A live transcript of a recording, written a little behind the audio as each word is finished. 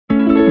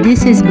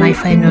This is my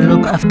final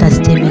look after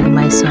steaming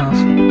myself.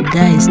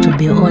 Guys, to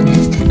be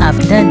honest, I've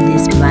done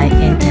this my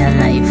entire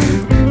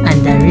life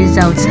and the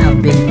results have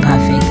been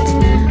perfect.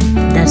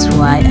 That's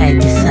why I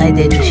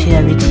decided to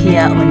share it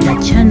here on the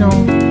channel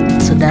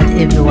so that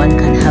everyone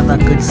can have a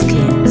good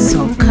skin.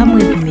 So come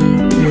with me,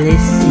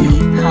 let's see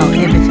how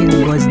everything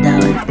goes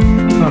down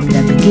from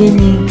the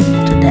beginning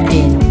to the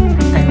end.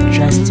 And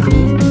trust me,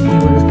 you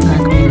will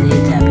thank me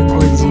later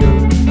because you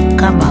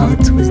come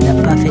out with the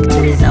perfect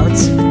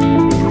results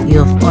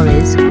you've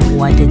always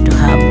wanted to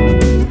have.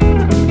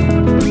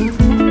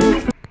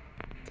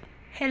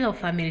 Hello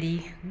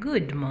family,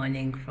 good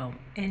morning from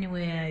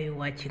anywhere you're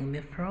watching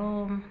me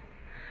from.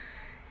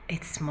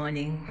 It's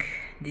morning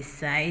this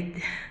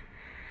side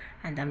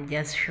and I'm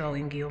just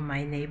showing you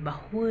my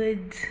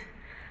neighborhood,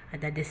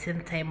 and at the same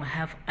time I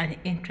have an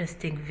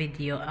interesting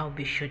video I'll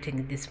be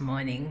shooting this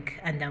morning,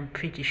 and I'm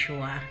pretty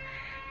sure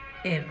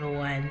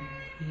everyone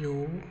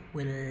you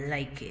will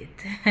like it.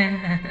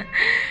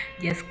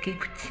 Just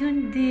keep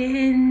tuned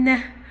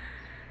in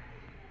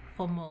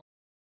for more.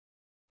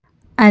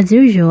 As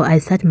usual, I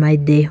start my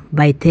day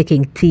by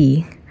taking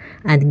tea,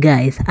 and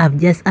guys, I've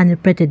just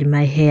unbraided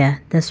my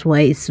hair. That's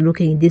why it's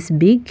looking this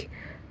big.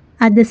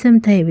 At the same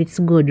time, it's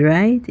good,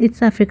 right?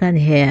 It's African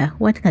hair.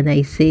 What can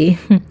I say?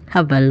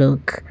 Have a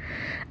look.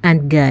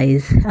 And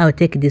guys, I'll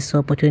take this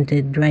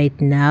opportunity right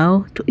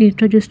now to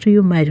introduce to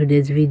you my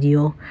today's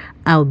video.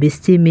 I'll be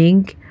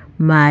steaming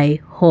my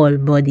whole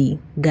body.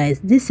 Guys,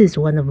 this is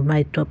one of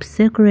my top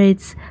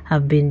secrets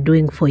I've been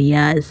doing for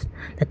years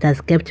that has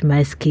kept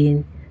my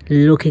skin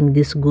looking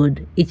this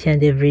good each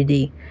and every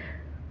day.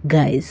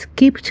 Guys,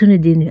 keep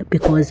tuned in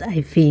because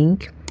I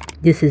think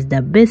this is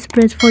the best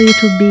place for you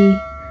to be.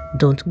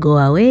 Don't go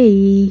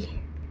away.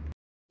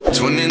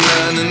 29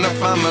 and I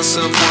find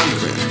myself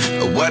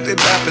wondering what did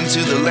happen to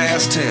the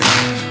last 10.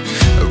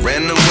 I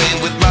ran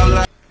away with my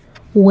life.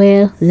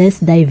 Well, let's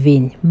dive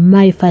in.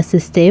 My first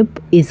step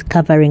is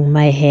covering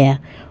my hair.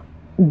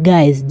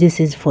 Guys,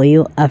 this is for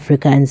you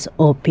Africans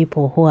or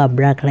people who are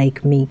black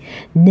like me.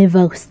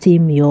 Never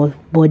steam your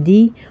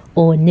body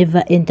or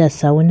never enter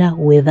sauna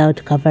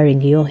without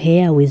covering your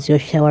hair with your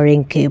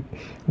showering cap.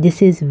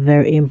 This is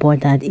very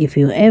important. If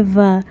you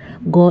ever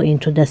go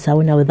into the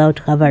sauna without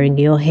covering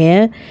your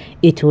hair,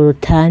 it will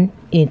turn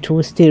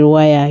into steel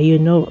wire. You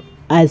know,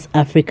 as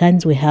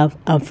Africans, we have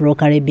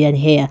Afro-Caribbean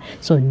hair.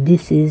 So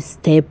this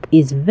step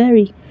is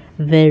very,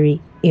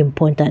 very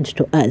important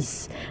to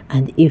us.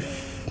 And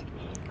if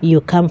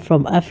you come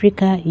from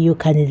Africa, you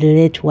can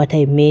relate what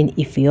I mean.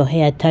 If your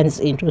hair turns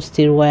into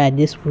steel wire,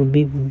 this will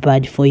be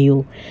bad for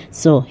you.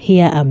 So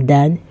here I'm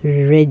done,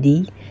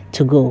 ready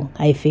to go.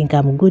 I think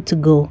I'm good to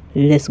go.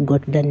 Let's go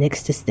to the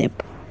next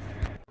step.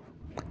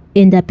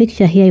 In the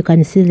picture here, you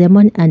can see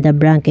lemon and a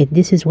blanket.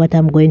 This is what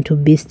I'm going to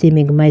be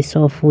steaming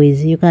myself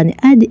with. You can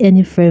add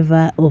any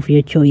flavor of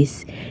your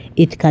choice.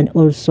 It can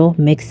also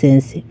make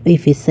sense.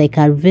 If it's like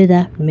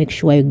Alveda, make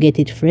sure you get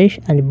it fresh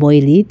and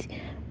boil it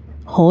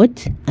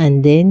hot,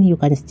 and then you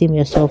can steam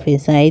yourself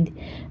inside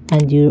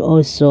and you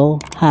also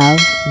have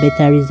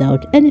better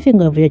result.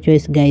 Anything of your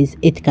choice, guys,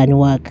 it can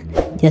work.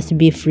 Just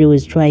be free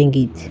with trying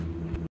it.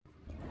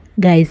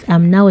 Guys,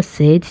 I'm now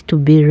set to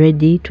be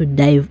ready to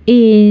dive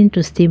in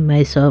to steam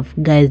myself.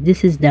 Guys,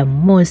 this is the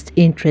most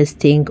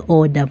interesting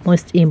or the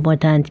most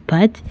important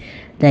part,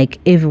 like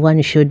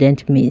everyone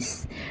shouldn't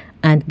miss.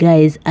 And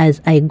guys, as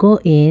I go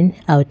in,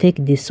 I'll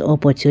take this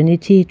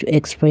opportunity to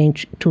explain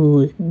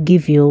to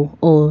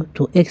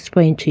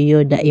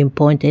you the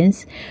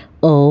importance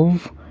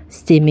of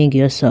steaming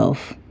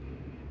yourself.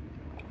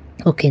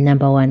 Okay,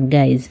 number one,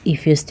 guys,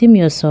 if you steam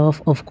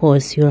yourself, of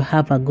course, you'll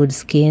have a good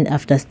skin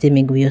after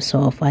steaming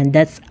yourself, and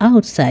that's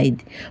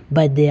outside.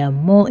 But there are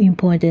more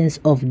importance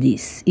of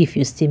this if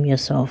you steam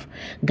yourself.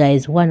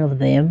 Guys, one of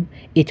them,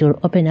 it will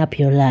open up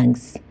your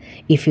lungs.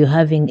 If you're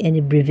having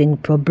any breathing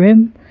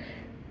problem,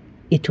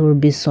 it will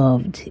be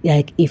solved.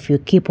 Like if you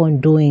keep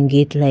on doing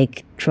it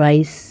like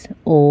twice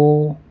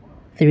or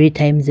 3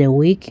 times a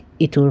week,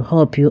 it will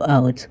help you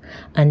out.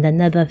 And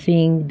another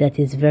thing that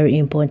is very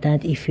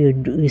important, if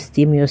you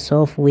steam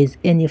yourself with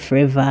any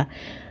flavor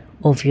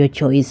of your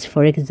choice.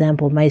 For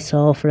example,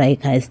 myself,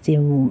 like I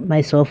steam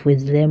myself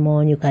with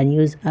lemon. You can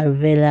use aloe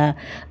vera.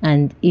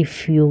 And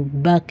if you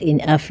back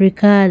in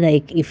Africa,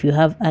 like if you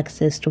have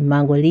access to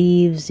mango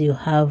leaves, you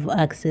have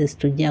access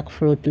to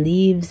jackfruit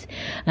leaves,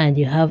 and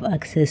you have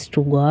access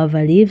to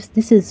guava leaves,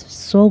 this is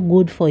so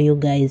good for you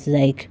guys.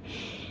 Like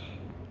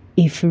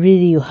if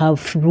really you have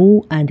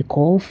flu and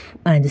cough,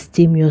 and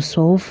steam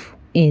yourself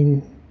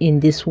in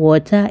this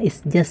water,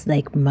 it's just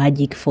like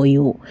magic for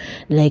you.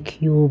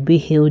 Like you will be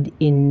healed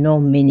in no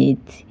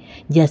minute.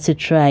 Just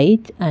try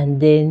it and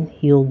then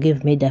you'll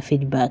give me the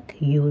feedback.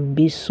 You will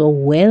be so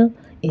well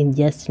in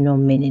just no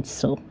minutes.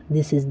 So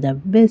this is the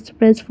best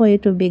place for you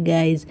to be,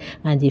 guys.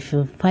 And if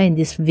you find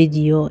this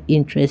video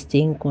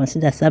interesting,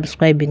 consider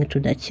subscribing to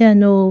the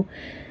channel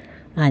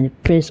and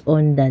press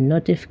on the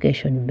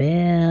notification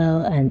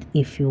bell. And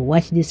if you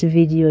watch this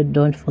video,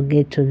 don't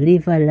forget to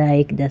leave a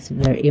like. That's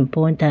very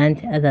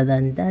important. Other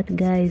than that,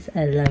 guys,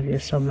 I love you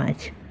so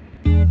much.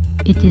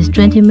 It is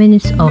 20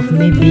 minutes of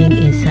me being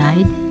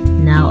inside.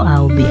 Now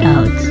I'll be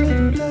out.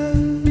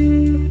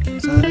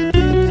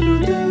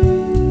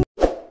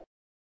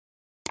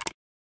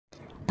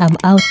 I'm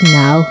out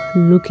now,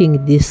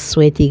 looking this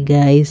sweaty,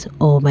 guys.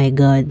 Oh my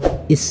god,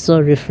 it's so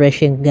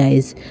refreshing,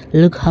 guys.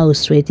 Look how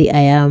sweaty I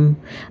am.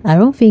 I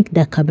don't think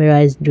the camera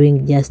is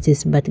doing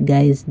justice, but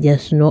guys,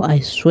 just know I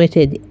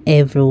sweated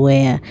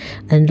everywhere.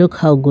 And look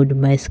how good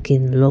my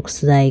skin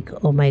looks like.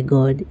 Oh my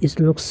god, it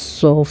looks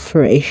so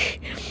fresh.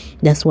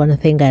 That's one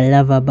thing I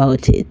love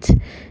about it.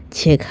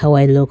 Check how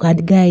I look.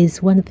 And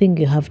guys, one thing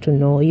you have to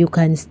know, you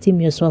can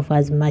steam yourself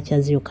as much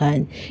as you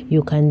can.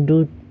 You can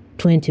do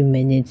 20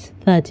 minutes,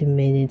 30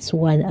 minutes,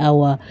 1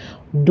 hour,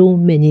 do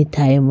many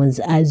times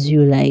as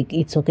you like.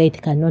 It's okay,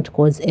 it cannot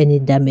cause any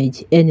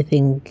damage.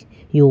 Anything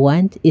you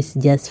want, it's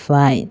just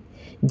fine.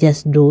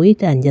 Just do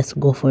it and just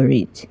go for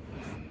it.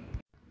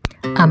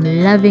 I'm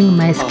loving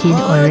my skin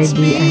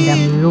already and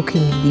I'm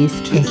looking this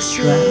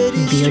extra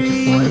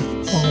beautiful.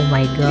 Oh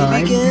my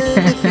god.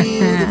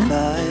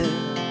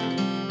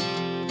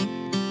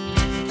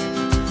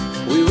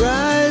 We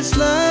rise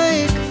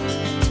like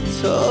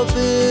tall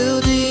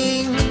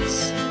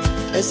buildings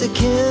as the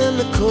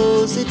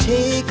chemicals they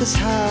take us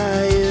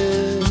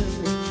higher.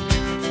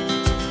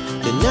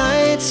 The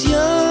night's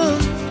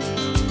young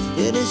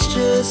and it's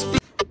just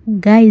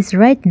Guys,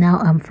 right now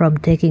I'm from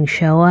taking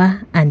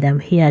shower and I'm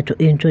here to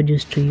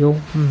introduce to you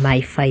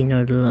my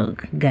final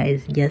look.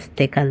 Guys, just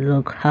take a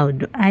look. How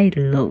do I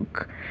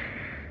look?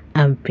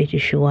 I'm pretty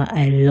sure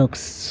I look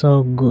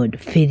so good,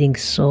 feeling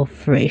so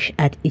fresh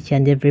at each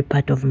and every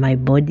part of my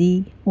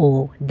body.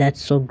 Oh,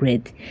 that's so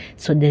great.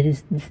 So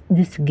this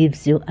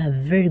gives you a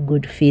very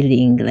good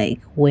feeling, like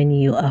when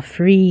you are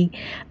free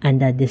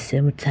and at the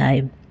same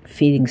time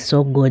feeling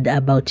so good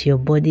about your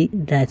body.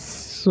 That's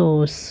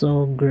so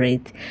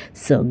great.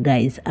 So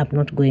guys, I'm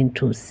not going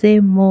to say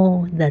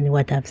more than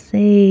what I've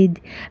said.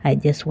 I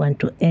just want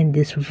to end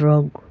this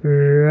vlog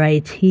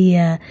right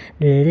here.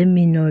 Let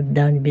me know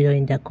down below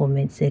in the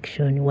comment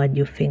section what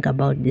you think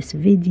about this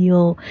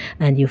video,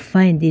 and you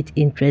find it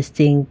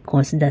interesting.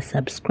 Consider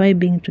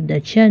subscribing to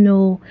the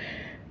channel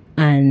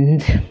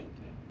and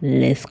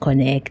let's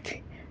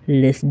connect,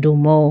 let's do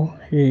more,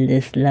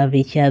 let's love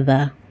each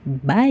other.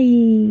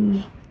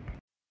 Bye.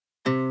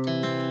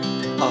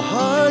 our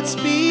hearts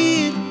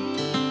beat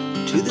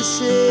to the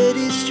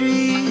city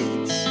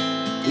streets.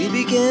 We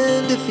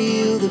began to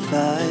feel the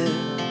fire.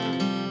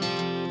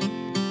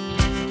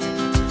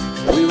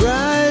 We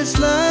rise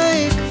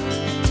like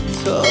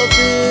tall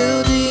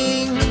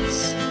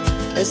buildings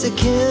as the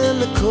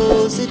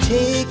chemicals they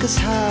take us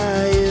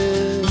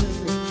higher.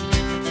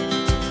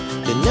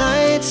 The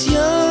night's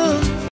young